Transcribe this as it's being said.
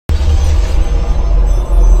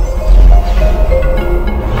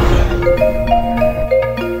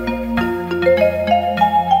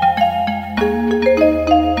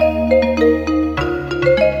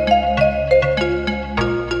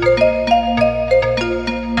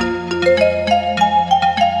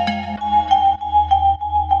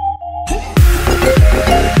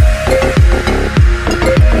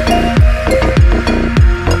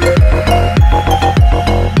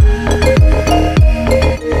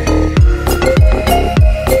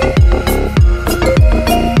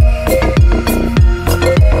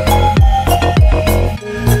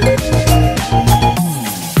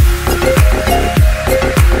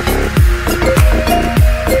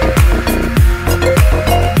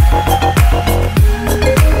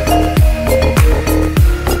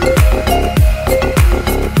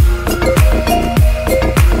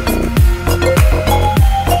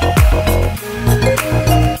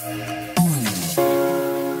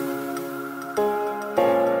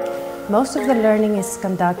Most of the learning is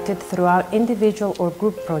conducted throughout individual or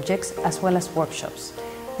group projects as well as workshops.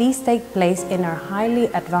 These take place in our highly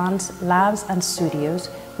advanced labs and studios,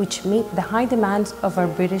 which meet the high demands of our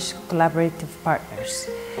British collaborative partners.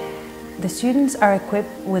 The students are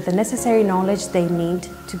equipped with the necessary knowledge they need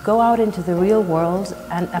to go out into the real world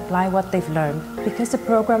and apply what they've learned, because the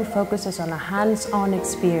program focuses on a hands-on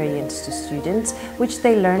experience to students, which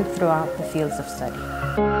they learn throughout the fields of study.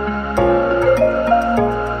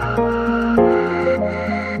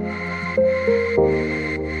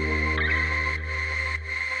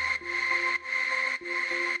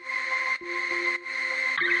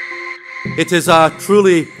 It is a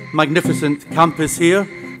truly magnificent campus here.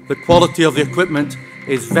 The quality of the equipment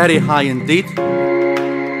is very high indeed.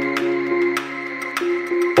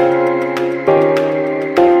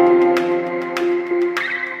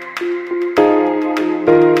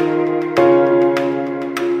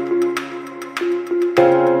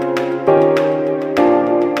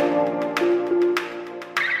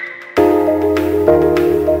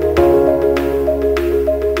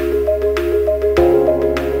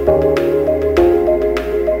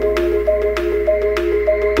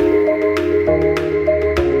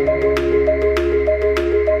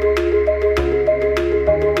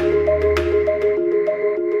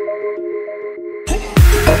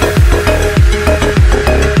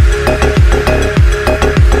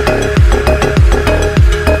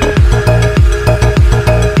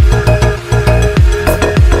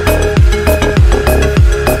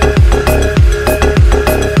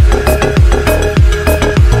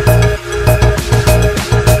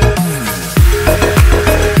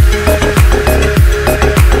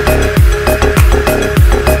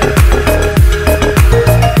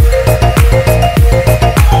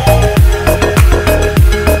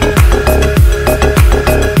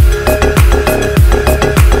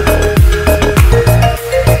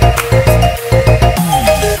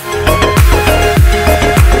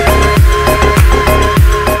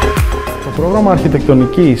 Το πρόγραμμα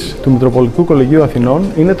Αρχιτεκτονικής του Μητροπολιτικού Κολλεγίου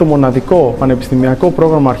Αθηνών είναι το μοναδικό πανεπιστημιακό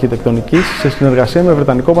πρόγραμμα αρχιτεκτονικής σε συνεργασία με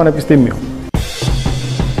Βρετανικό Πανεπιστήμιο.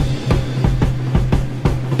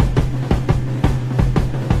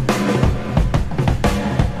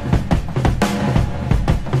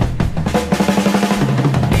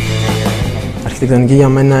 Η αρχιτεκτονική για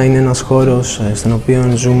μένα είναι ένας χώρος στον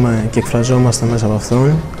οποίο ζούμε και εκφραζόμαστε μέσα από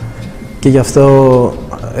αυτόν, και γι' αυτό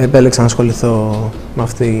επέλεξα να ασχοληθώ με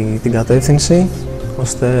αυτή την κατεύθυνση,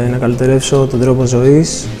 ώστε να καλυτερεύσω τον τρόπο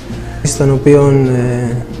ζωής στον οποίο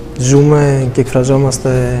ζούμε και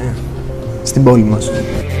εκφραζόμαστε στην πόλη μας.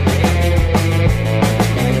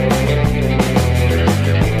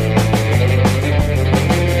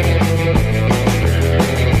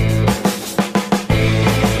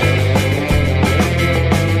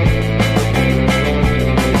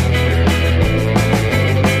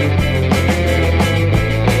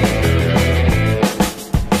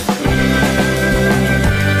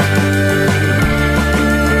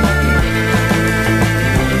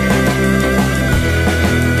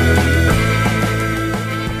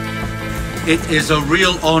 It is a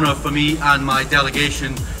real honour for me and my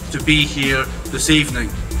delegation to be here this evening.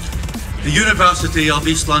 The University of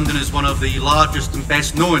East London is one of the largest and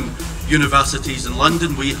best known universities in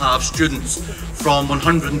London. We have students from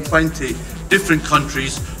 120 different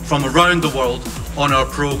countries from around the world on our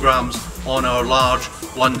programmes on our large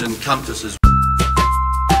London campuses.